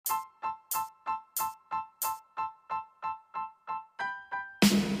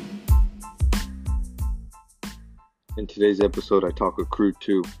In today's episode, I talk with Crew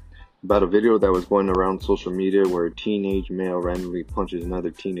 2 about a video that was going around social media where a teenage male randomly punches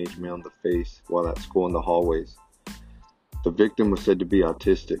another teenage male in the face while at school in the hallways. The victim was said to be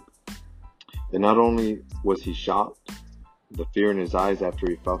autistic. And not only was he shocked, the fear in his eyes after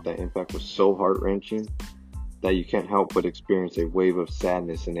he felt that impact was so heart-wrenching that you can't help but experience a wave of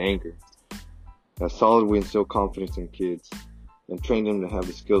sadness and anger. As solid, we instill confidence in kids and train them to have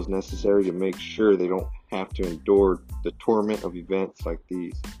the skills necessary to make sure they don't have to endure the torment of events like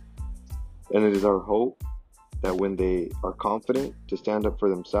these. And it is our hope that when they are confident to stand up for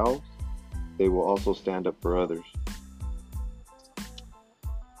themselves, they will also stand up for others.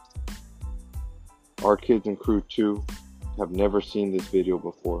 Our kids in Crew 2 have never seen this video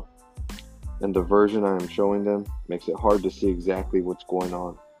before, and the version I am showing them makes it hard to see exactly what's going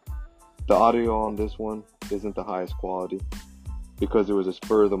on. The audio on this one isn't the highest quality because it was a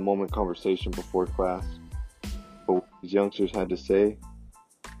spur of the moment conversation before class, but what these youngsters had to say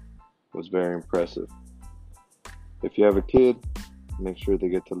was very impressive. If you have a kid, make sure they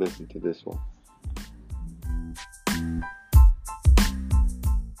get to listen to this one.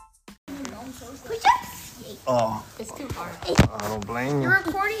 Oh, It's too hard. I don't blame you. You're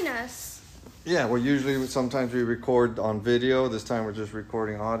recording us. Yeah, well, sometimes we record on video. This time we're just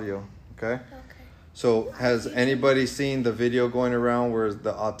recording audio, okay? Okay. So has anybody seen the video going around where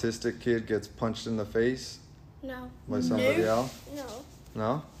the autistic kid gets punched in the face No. by somebody else? No.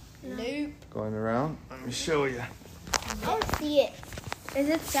 No? Nope. Going around? Let me show you. I don't see it. Is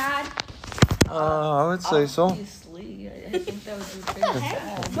it sad? I would say so. Obviously, I think that was very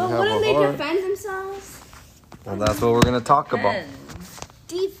sad. But have wouldn't a they heart. defend themselves? Well, that's what we're going to talk about.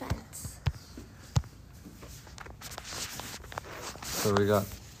 Defense. So we got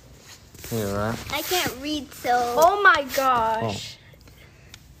here, right? I can't read, so. Oh my gosh.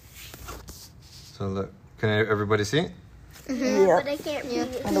 So look, can everybody see? Yeah, but I can't read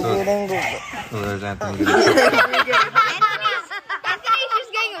it. And a weird angle. Oh, there's Anthony. Anthony's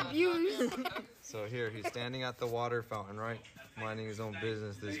just getting abused. So here, he's standing at the water fountain, right? Minding his own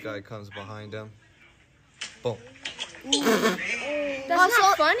business. This guy comes behind him. Boom. That's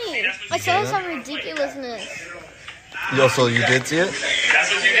not funny. I saw some ridiculousness. Yo, so you did see it? That's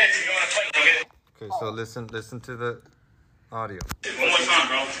what you get if you want to fight. Okay, so listen to the audio. One more time,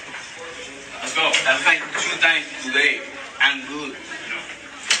 bro. Let's go. That's like 2 times today. I'm good. Man.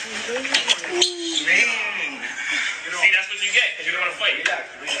 See, that's what you get if you don't want to fight. That's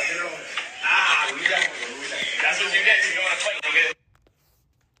what you get if you don't want to fight.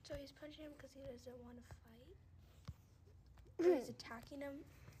 So he's punching him because he doesn't want to fight? Or he's attacking him?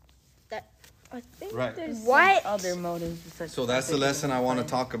 I think Right. there's What? some other motives besides. So that's the lesson I want to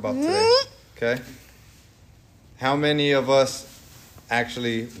talk about today. Okay? How many of us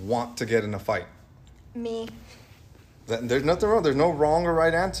actually want to get in a fight? Me. There's nothing wrong. There's no wrong or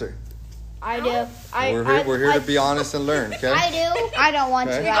right answer. I do. We're here to be honest and learn, okay? I do. I don't want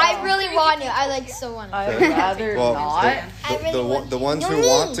Okay. to. I really want to. I so want to. I'd Okay. rather Well, not. the ones who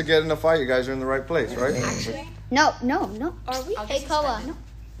want to get in a fight, you guys are in the right place, right? No. Are we? Hey, Koa.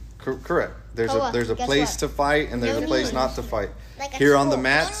 Correct. There's Koa, a guess place what? to fight and there's No a place need. not to fight. Like at Here on the school.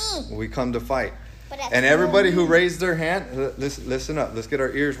 mats, No need. we come to fight. But at And school, everybody who no. raised their hand, listen up. Let's get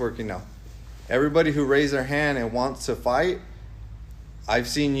our ears working now. Everybody who raised their hand and wants to fight, I've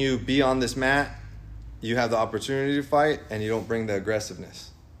seen you be on this mat. You have the opportunity to fight, and you don't bring the aggressiveness.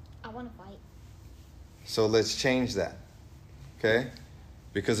 I want to fight. So let's change that, okay?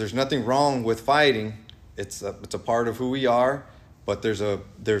 Because there's nothing wrong with fighting. It's a part of who we are, but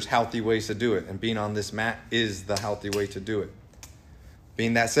there's healthy ways to do it, and being on this mat is the healthy way to do it.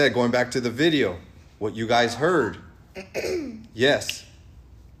 Being that said, going back to the video, what you guys heard, yes,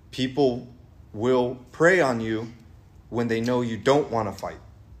 people will prey on you when they know you don't want to fight.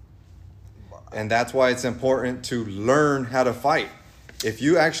 And that's why it's important to learn how to fight. If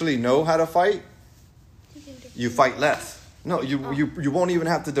you actually know how to fight, you fight less. No, you won't even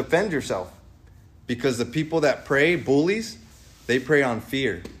have to defend yourself. Because the people that prey, bullies, they prey on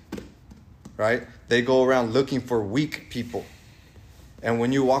fear. Right? They go around looking for weak people. And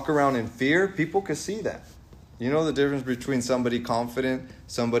when you walk around in fear, people can see that. You know the difference between somebody confident,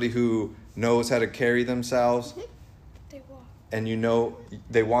 somebody who knows how to carry themselves, They walk. and you know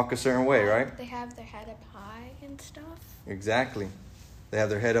they walk a certain way, right? They have their head up high and stuff. Exactly. They have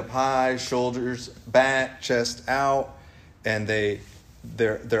their head up high, shoulders back, chest out, and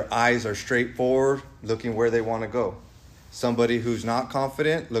their eyes are straight forward, looking where they want to go. Somebody who's not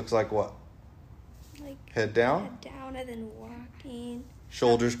confident looks like what? Like Head down, head down and then walking.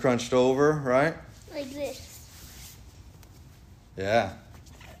 shoulders crunched over, right? Like this. Yeah.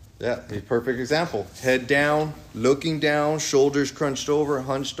 Yeah, a perfect example. Head down, looking down, shoulders crunched over,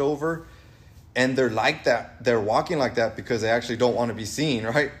 hunched over. And they're like that. They're walking like that because they actually don't want to be seen,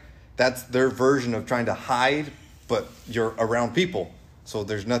 right? That's their version of trying to hide, but you're around people. So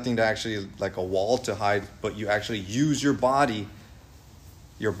there's nothing to actually, like a wall to hide, but you actually use your body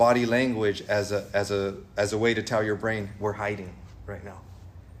language as a way to tell your brain, we're hiding right now.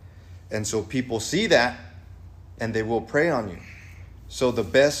 And so people see that and they will prey on you. So the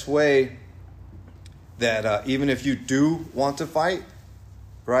best way that even if you do want to fight,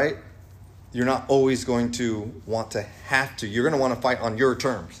 right, you're not always going to want to have to. You're going to want to fight on your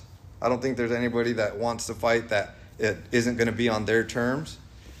terms. I don't think there's anybody that wants to fight that it isn't going to be on their terms.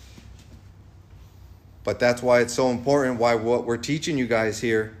 But that's why it's so important, why what we're teaching you guys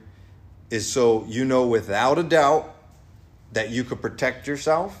here is so you know without a doubt that you could protect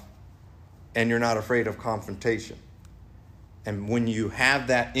yourself and you're not afraid of confrontation. And when you have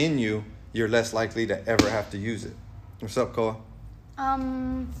that in you, you're less likely to ever have to use it. What's up, Koa?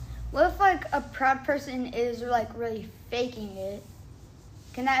 What if like a proud person is like really faking it?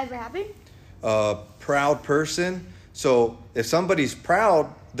 Can that ever happen? Proud person. So if somebody's proud,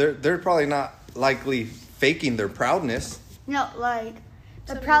 they're probably not likely faking their proudness. No, like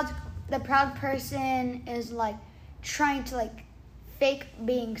the proud person is like trying to like fake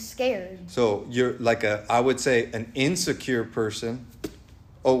being scared. So you're like I would say an insecure person.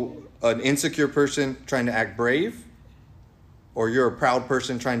 Oh, an insecure person trying to act brave, or you're a proud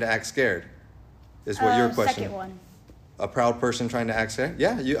person trying to act scared? Is what your question? Second one. A proud person trying to act scared?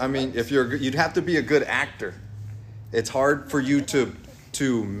 Yeah, I mean, if you'd have to be a good actor. It's hard for you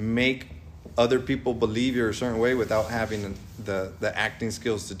to make other people believe you're a certain way without having the acting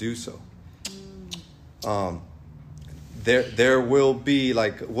skills to do so. There will be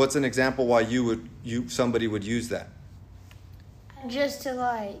like, what's an example why somebody would use that? Just to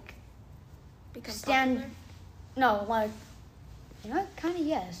like Become stand. popular? No, like you know, kind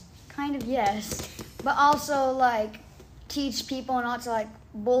of yes, but also like teach people not to like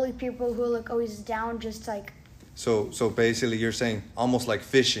bully people who look always down. Just like So basically, you're saying almost like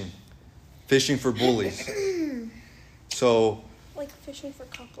fishing for bullies. So. Like fishing for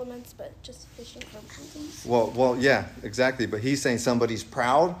compliments, but just fishing for bullies. Well, yeah, exactly. But he's saying somebody's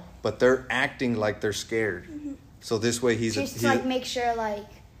proud, but they're acting like they're scared. Mm-hmm. So this way just to like make sure like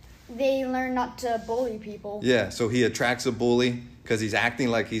they learn not to bully people. Yeah, so he attracts a bully because he's acting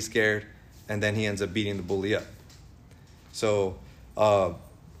like he's scared, and then he ends up beating the bully up. So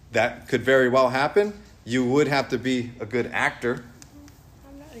that could very well happen. You would have to be a good actor.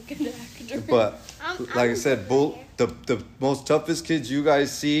 I'm not a good actor. But like I said, the most toughest kids you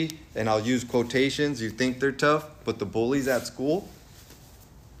guys see, and I'll use quotations, you think they're tough, but the bullies at school,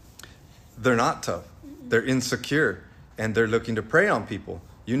 they're not tough. Mm-hmm. They're insecure, and they're looking to prey on people.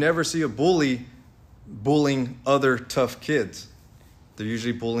 You never see a bully bullying other tough kids. They're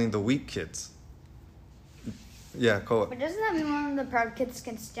usually bullying the weak kids. Yeah, Koa. But doesn't that mean one of the proud kids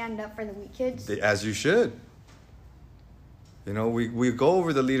can stand up for the weak kids? As you should. You know, we go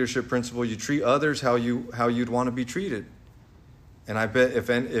over the leadership principle. You treat others how you'd want to be treated. And I bet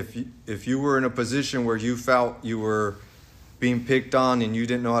if you were in a position where you felt you were being picked on and you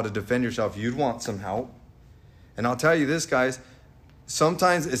didn't know how to defend yourself, you'd want some help. And I'll tell you this, guys,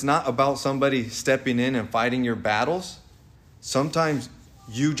 sometimes it's not about somebody stepping in and fighting your battles. Sometimes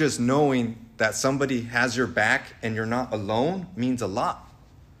you just knowing that somebody has your back and you're not alone means a lot.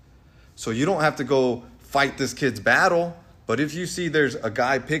 So you don't have to go fight this kid's battle. But if you see there's a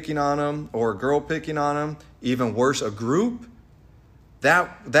guy picking on him or a girl picking on him, even worse, a group,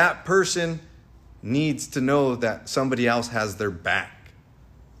 that person needs to know that somebody else has their back.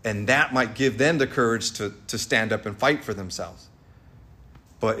 And that might give them the courage to stand up and fight for themselves.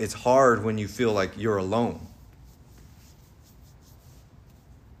 But it's hard when you feel like you're alone.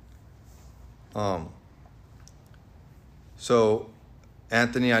 So,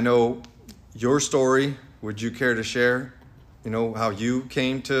 Anthony, I know your story. Would you care to share, how you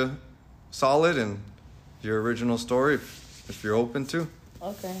came to Solid and your original story, if you're open to?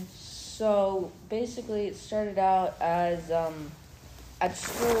 Okay. So, basically, it started out as at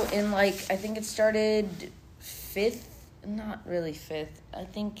school in, I think it started not really fifth. I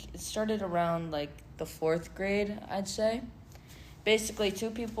think it started around, the fourth grade, I'd say. Basically,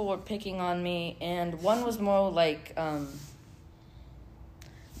 two people were picking on me, and one was more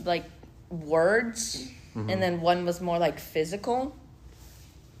words, mm-hmm. and then one was more physical.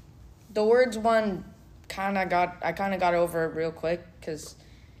 The words one I kind of got over it real quick because,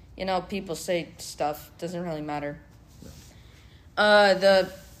 people say stuff, doesn't really matter.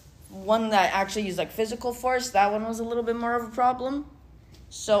 The one that actually used physical force, that one was a little bit more of a problem.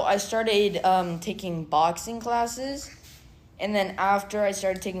 So I started taking boxing classes, and then after I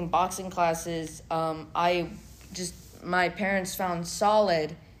started taking boxing classes, my parents found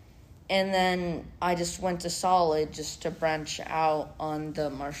Solid, and then I just went to Solid just to branch out on the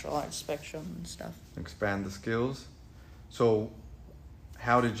martial arts spectrum and stuff. Expand the skills. So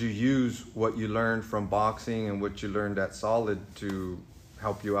how did you use what you learned from boxing and what you learned at Solid to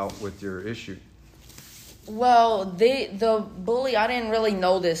help you out with your issue? Well, the bully, I didn't really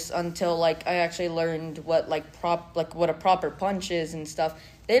know this until like I actually learned what what a proper punch is and stuff.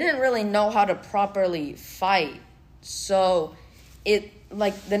 They didn't really know how to properly fight. So it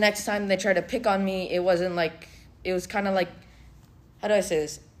like the next time they tried to pick on me, it was kind of like, how do I say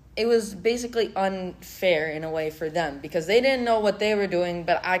this? It was basically unfair in a way for them because they didn't know what they were doing,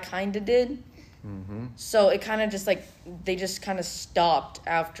 but I kind of did. Mm-hmm. So it kind of just like they just kind of stopped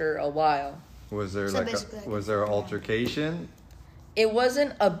after a while. Was there So was there an altercation? It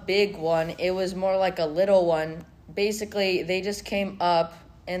wasn't a big one. It was more like a little one. Basically, they just came up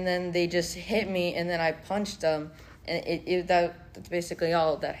and then they just hit me and then I punched them, and that's basically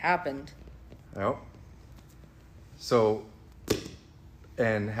all that happened. Yep. So,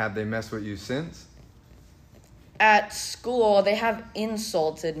 and have they messed with you since? At school, they have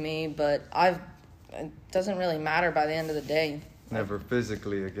insulted me, but it doesn't really matter by the end of the day. Never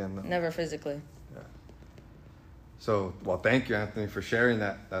physically again, though. Never physically. Yeah. So, well, thank you, Anthony, for sharing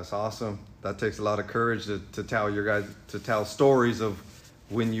that. That's awesome. That takes a lot of courage to tell stories of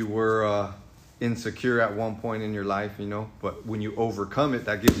when you were insecure at one point in your life, you know. But when you overcome it,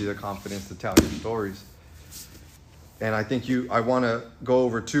 that gives you the confidence to tell your stories. And I think I want to go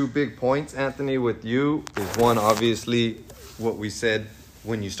over 2 big points, Anthony, with you. Is one, obviously, what we said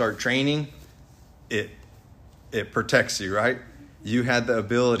when you start training, it protects you, right? You had the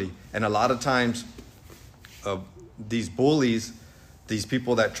ability. And a lot of times, these bullies, these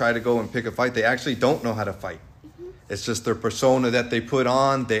people that try to go and pick a fight, they actually don't know how to fight. It's just their persona that they put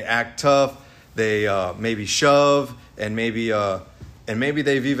on. They act tough. They maybe shove, and maybe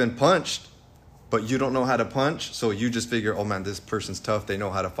they've even punched, but you don't know how to punch. So you just figure, oh man, this person's tough. They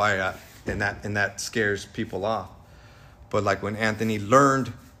know how to fight, and that scares people off. But like when Anthony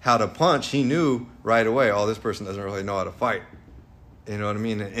learned how to punch, he knew right away, oh, this person doesn't really know how to fight. You know what I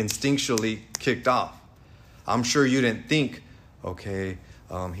mean? It instinctually kicked off. I'm sure you didn't think, okay,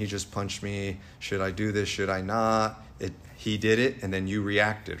 he just punched me. Should I do this? Should I not? He did it, and then you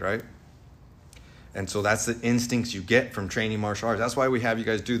reacted, right? And so that's the instincts you get from training martial arts. That's why we have you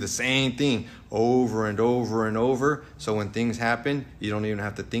guys do the same thing over and over and over. So when things happen, you don't even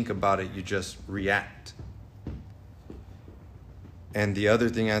have to think about it. You just react. And the other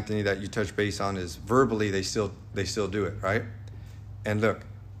thing, Anthony, that you touch base on is verbally, they still do it, right? And look,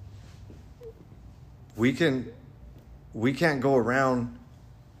 we can't go around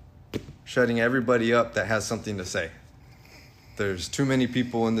shutting everybody up that has something to say. There's too many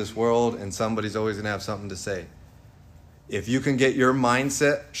people in this world, and somebody's always going to have something to say. If you can get your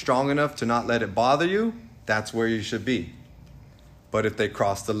mindset strong enough to not let it bother you, that's where you should be. But if they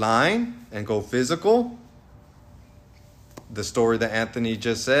cross the line and go physical, the story that Anthony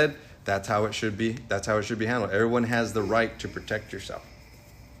just said, that's how it should be. That's how it should be handled. Everyone has the right to protect yourself.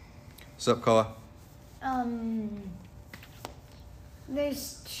 What's up, Koa?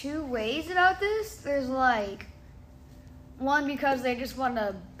 There's 2 ways about this. There's like one because they just want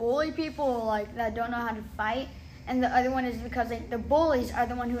to bully people like that don't know how to fight, and the other one is because the bullies are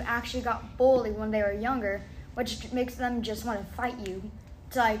the one who actually got bullied when they were younger, which makes them just want to fight you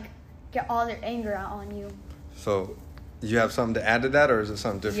to like get all their anger out on you. So, you have something to add to that, or is it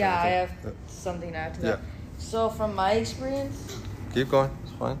something different? Yeah, I have something to add to that. Yeah. So from my experience, Keep going.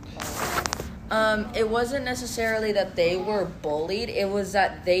 It's fine. it wasn't necessarily that they were bullied. It was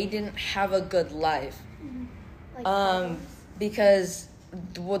that they didn't have a good life. Like Because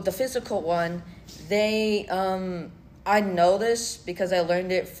with the physical one, I know this because I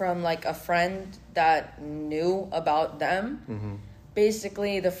learned it from like a friend that knew about them. Mm-hmm.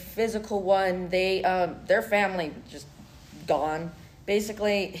 Basically, the physical one, their family just gone.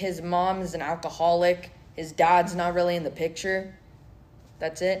 Basically, his mom is an alcoholic. His dad's not really in the picture.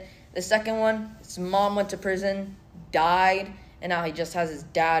 That's it. The second one, his mom went to prison, died, and now he just has his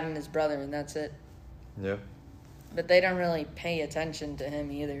dad and his brother, and that's it. Yeah. But they don't really pay attention to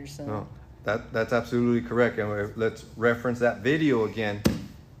him either. So No, that's absolutely correct. And let's reference that video again.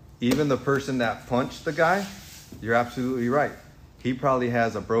 Even the person that punched the guy, you're absolutely right. He probably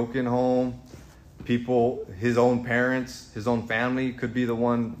has a broken home. People, his own parents, his own family could be the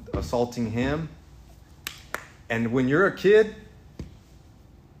one assaulting him. And when you're a kid,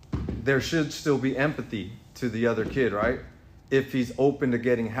 there should still be empathy to the other kid, right? if he's open to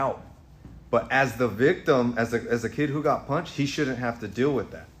getting help. But as the victim, as a kid who got punched, he shouldn't have to deal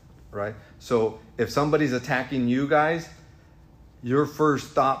with that, right? So if somebody's attacking you guys, your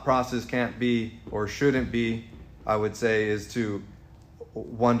first thought process can't be, or shouldn't be, I would say, is to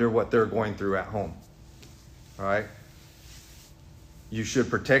wonder what they're going through at home. All right? You should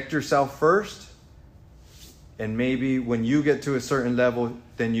protect yourself first, and maybe when you get to a certain level,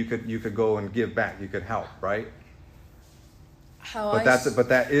 then you could go and give back. You could help, right? But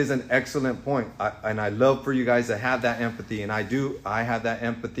that is an excellent point, and I love for you guys to have that empathy, and I have that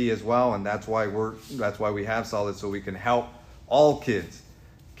empathy as well, and that's why we have Solid, so we can help all kids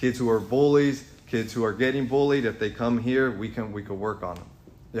who are bullies, kids who are getting bullied. If they come here, we can work on them.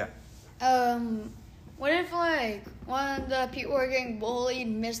 Yeah. What if like one of the people who are getting bullied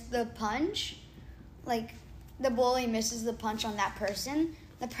missed the punch? Like the bully misses the punch on that person.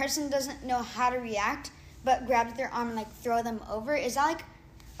 The person doesn't know how to react, but grabs their arm and like throw them over. Is that like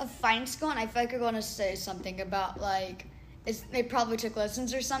a fighting skill? And I feel like you're going to say something about like they probably took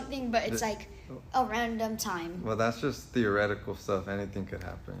lessons or something, but it's like a random time. Well, that's just theoretical stuff. Anything could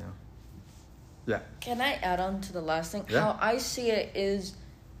happen. Yeah. Can I add on to the last thing? Yeah. How I see it is,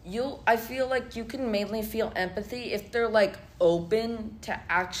 I feel like you can mainly feel empathy if they're like open to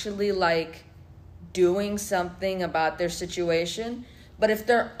actually like doing something about their situation. But if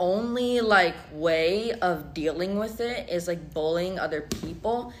their only like way of dealing with it is like bullying other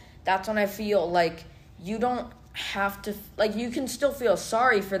people, that's when I feel like you don't have to, like, you can still feel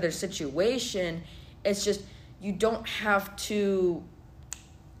sorry for their situation. It's just you don't have to,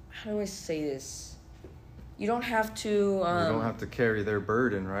 how do I say this? You don't have to you don't have to carry their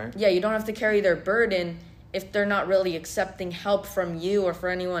burden, right? Yeah, you don't have to carry their burden if they're not really accepting help from you or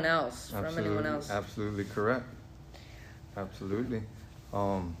from anyone else. Absolutely correct. Absolutely.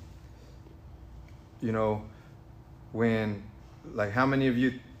 When, like, how many of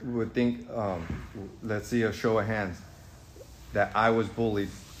you would think, let's see a show of hands, that I was bullied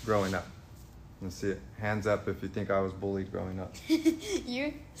growing up? Let's see it. Hands up if you think I was bullied growing up.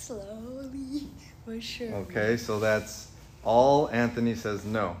 You're slowly, for sure. Okay, so that's all. Anthony says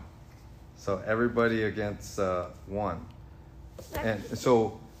no. So everybody against one. And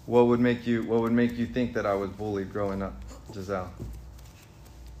so what would make you think that I was bullied growing up, Giselle?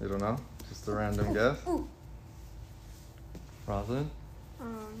 You don't know? Just a random guess? Rosalind?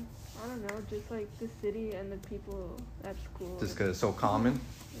 I don't know, just like the city and the people at school. Just because it's so common?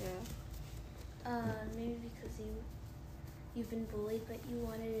 Yeah. Maybe because you've been bullied, but you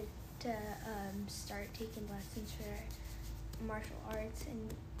wanted to start taking lessons for martial arts,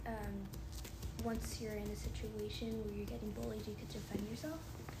 and once you're in a situation where you're getting bullied, you could defend yourself.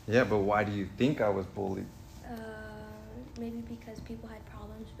 Yeah, but why do you think I was bullied? Maybe because people had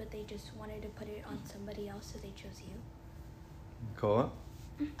problems, but they just wanted to put it on somebody else, so they chose you. Koa?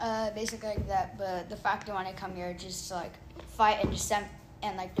 Basically like that, but the fact I want to come here just to like fight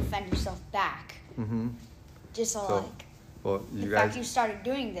and like defend yourself back. Mm-hmm. Just so like, well, the fact you started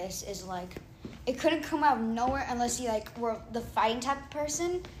doing this is like, it couldn't come out of nowhere unless you like were the fighting type of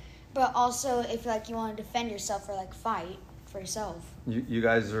person, but also if like you want to defend yourself or like fight for yourself. You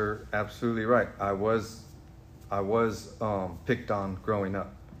guys are absolutely right. I was picked on growing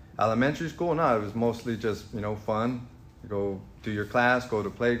up. Elementary school, no, it was mostly just, fun. You go do your class, go to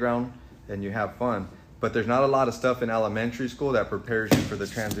playground, and you have fun. But there's not a lot of stuff in elementary school that prepares you for the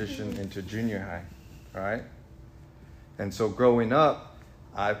transition into junior high, all right? And so growing up,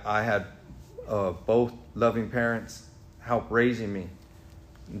 I had both loving parents help raising me.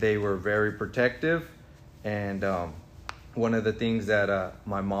 They were very protective, and one of the things that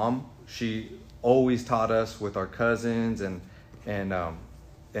my mom, she always taught us with our cousins and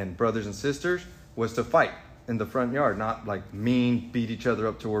brothers and sisters was to fight in the front yard, not like beat each other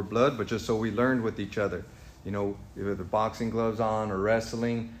up to our blood, but just so we learned with each other. Either boxing gloves on or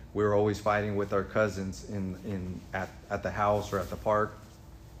wrestling, we were always fighting with our cousins at the house or at the park.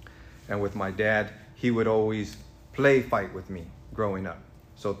 And with my dad, he would always play fight with me growing up.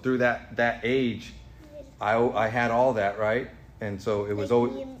 So through that age, I had all that, right? And so it was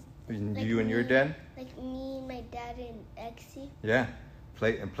always you and your dad? Like me, my dad, and Exie. Yeah,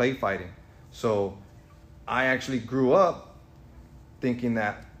 play fighting. So I actually grew up thinking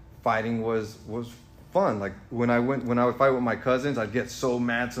that fighting was fun. Like when I would fight with my cousins, I'd get so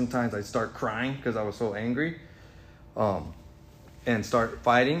mad sometimes I'd start crying because I was so angry, and start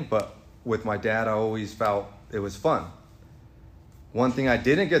fighting. But with my dad, I always felt it was fun. One thing I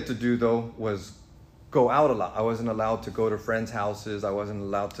didn't get to do though was go out a lot. I wasn't allowed to go to friends' houses. I wasn't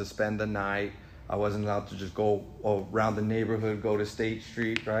allowed to spend the night. I wasn't allowed to just go around the neighborhood, go to State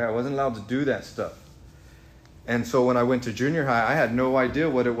Street, right? I wasn't allowed to do that stuff. And so when I went to junior high, I had no idea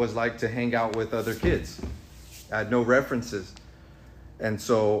what it was like to hang out with other kids. I had no references. And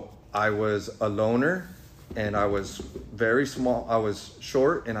so I was a loner, and I was very small. I was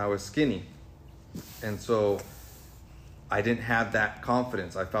short and I was skinny. And so I didn't have that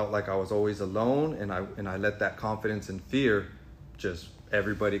confidence. I felt like I was always alone, and I let that confidence and fear, just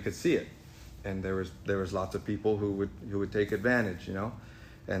everybody could see it. And there was lots of people who would take advantage, you know.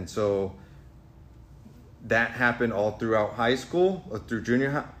 And so that happened all throughout high school, through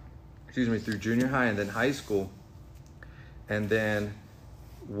junior high and then high school. And then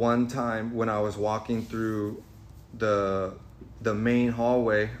one time when I was walking through the main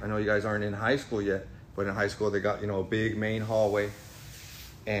hallway, I know you guys aren't in high school yet, but in high school they got, a big main hallway,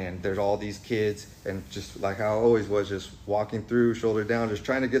 and there's all these kids, and just like I always was, just walking through, shoulder down, just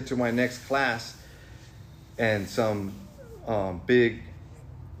trying to get to my next class. And some big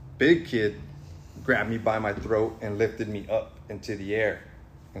kid grabbed me by my throat and lifted me up into the air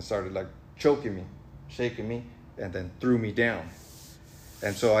and started like choking me, shaking me, and then threw me down.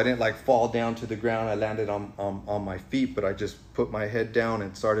 And so I didn't like fall down to the ground. I landed on my feet, but I just put my head down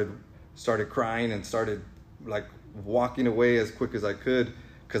and started crying and started like walking away as quick as I could,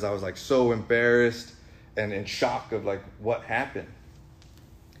 because I was like so embarrassed and in shock of like what happened.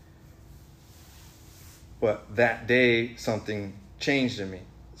 But that day something changed in me.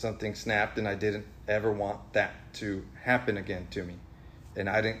 Something snapped, and I didn't ever want that to happen again to me. And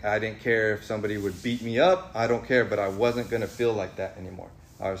I didn't care if somebody would beat me up. I don't care, but I wasn't going to feel like that anymore.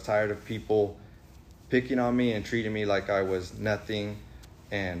 I was tired of people picking on me and treating me like I was nothing.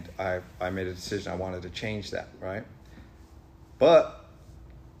 And I made a decision. I wanted to change that, right? But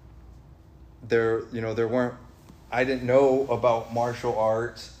I didn't know about martial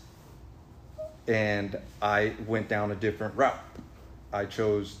arts, and I went down a different route. I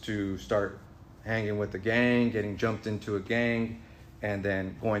chose to start hanging with a gang, getting jumped into a gang, and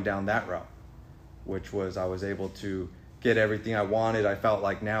then going down that route, which was I was able to get everything I wanted. I felt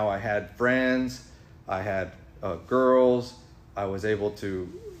like now I had friends, I had girls, I was able to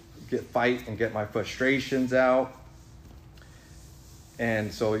fight and get my frustrations out.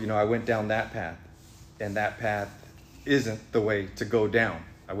 And so, I went down that path, and that path isn't the way to go down.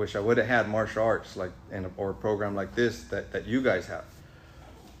 I wish I would have had martial arts or a program like this that you guys have.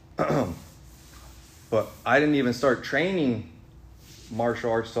 But I didn't even start training martial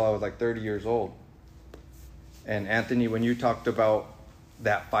arts till I was like 30 years old. And Anthony, when you talked about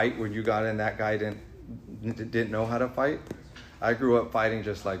that fight when you got in, that guy didn't know how to fight. I grew up fighting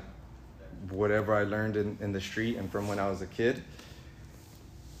just like whatever I learned in the street and from when I was a kid.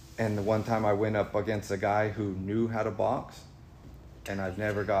 And the one time I went up against a guy who knew how to box, and I've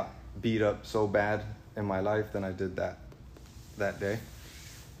never got beat up so bad in my life than I did that day.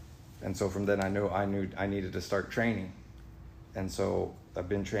 And so from then I knew I needed to start training. And so I've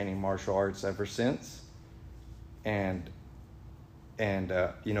been training martial arts ever since. And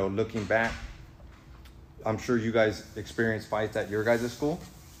looking back, I'm sure you guys experience fights at your guys' school.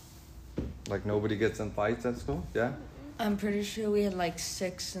 Like nobody gets in fights at school, yeah? I'm pretty sure we had like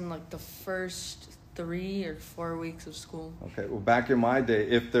 6 in like the first 3 or 4 weeks of school. Okay, well back in my day,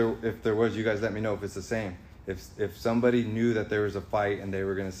 if there was, you guys let me know if it's the same. If somebody knew that there was a fight and they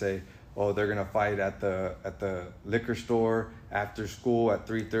were gonna say, oh, they're gonna fight at the liquor store after school at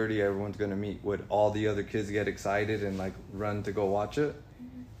 3:30, everyone's gonna meet, would all the other kids get excited and like run to go watch it?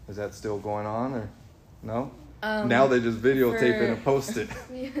 Is that still going on, or no? Now they just videotape it and post it.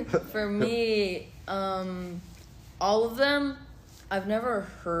 For me, all of them, I've never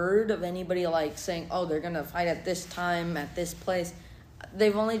heard of anybody like saying, oh, they're gonna fight at this time at this place.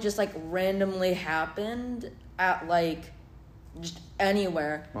 They've only just like randomly happened at like just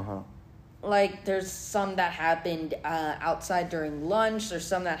anywhere. Like there's some that happened outside during lunch. There's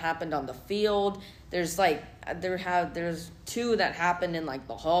some that happened on the field. There's there's 2 that happened in like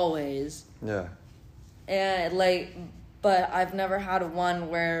the hallways. Yeah. And like, but I've never had one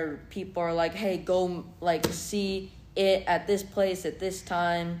where people are like, hey, go like see it at this place at this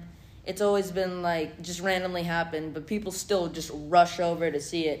time. It's always been like just randomly happened, but people still just rush over to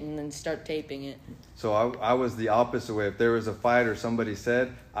see it and then start taping it. So I was the opposite way. If there was a fight or somebody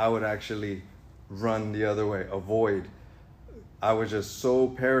said, I would actually run the other way, avoid. I was just so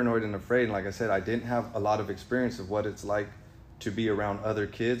paranoid and afraid. And like I said, I didn't have a lot of experience of what it's like to be around other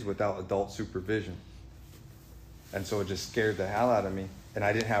kids without adult supervision. And so it just scared the hell out of me. And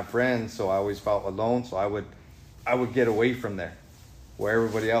I didn't have friends, so I always felt alone. So I would get away from there. Where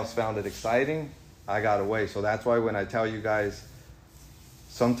everybody else found it exciting, I got away. So that's why when I tell you guys,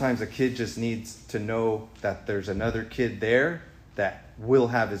 sometimes a kid just needs to know that there's another kid there that will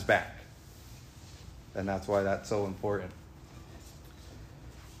have his back. And that's why that's so important.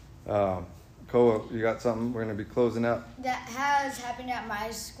 Koa, you got something? We're going to be closing up. That has happened at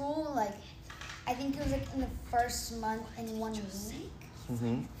my school. Like, I think it was like in the first month in 1 week.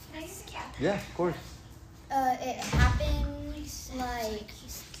 Mm-hmm. Yeah, of course. It happened like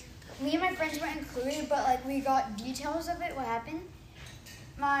me and my friends weren't included, but like we got details of it. What happened?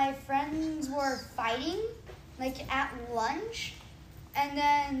 My friends were fighting like at lunch, and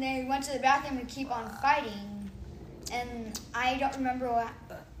then they went to the bathroom and keep on fighting. And I don't remember what.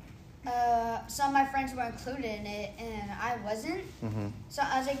 Some of my friends were included in it, and I wasn't. Mm-hmm. So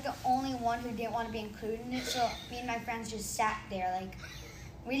I was like the only one who didn't want to be included in it. So me and my friends just sat there like.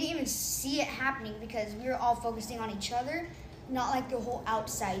 We didn't even see it happening because we were all focusing on each other, not like the whole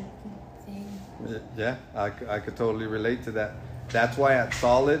outside thing. Yeah, I could totally relate to that. That's why at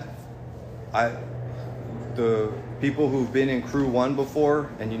Solid, the people who've been in Crew 1 before,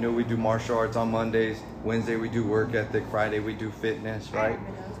 and you know we do martial arts on Mondays, Wednesday we do work ethic, Friday we do fitness, right?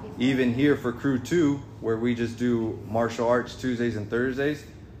 Even here for Crew 2, where we just do martial arts Tuesdays and Thursdays,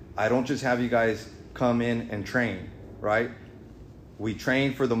 I don't just have you guys come in and train, right? We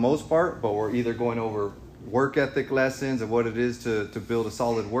train for the most part, but we're either going over work ethic lessons and what it is to build a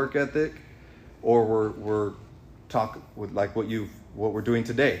solid work ethic, or we're talking with like what we're doing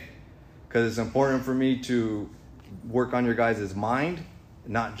today, because it's important for me to work on your guys' mind,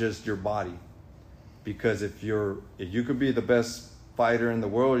 not just your body. Because if you could be the best fighter in the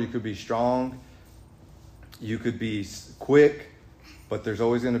world, you could be strong, you could be quick, but there's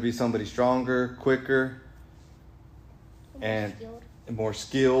always going to be somebody stronger, quicker, and more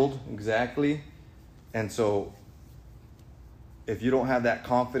skilled, exactly. And so if you don't have that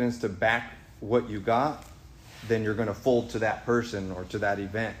confidence to back what you got, then you're going to fold to that person or to that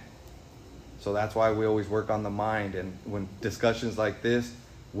event. So that's why we always work on the mind, and when discussions like this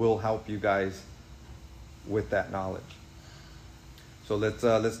will help you guys with that knowledge. So let's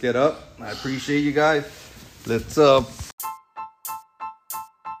get up. I appreciate you guys. Let's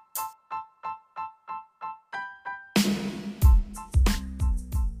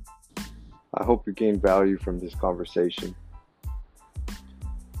I hope you gained value from this conversation.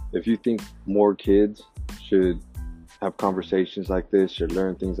 If you think more kids should have conversations like this, should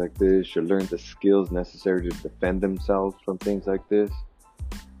learn things like this, should learn the skills necessary to defend themselves from things like this,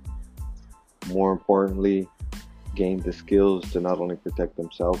 more importantly, gain the skills to not only protect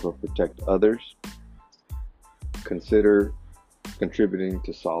themselves but protect others, consider contributing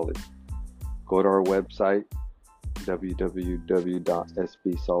to Solid. Go to our website,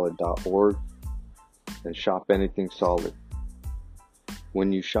 www.sbsolid.org, and shop anything Solid.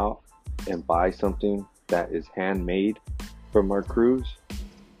 When you shop and buy something that is handmade from our crews,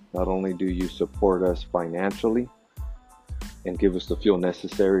 not only do you support us financially and give us the fuel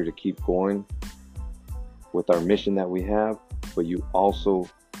necessary to keep going with our mission that we have, but you also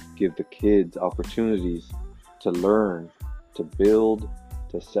give the kids opportunities to learn, to build,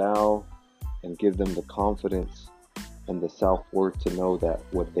 to sell, and give them the confidence and the self-worth to know that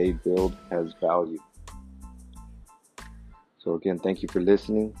what they build has value. So again, thank you for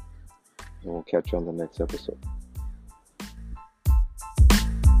listening, and we'll catch you on the next episode.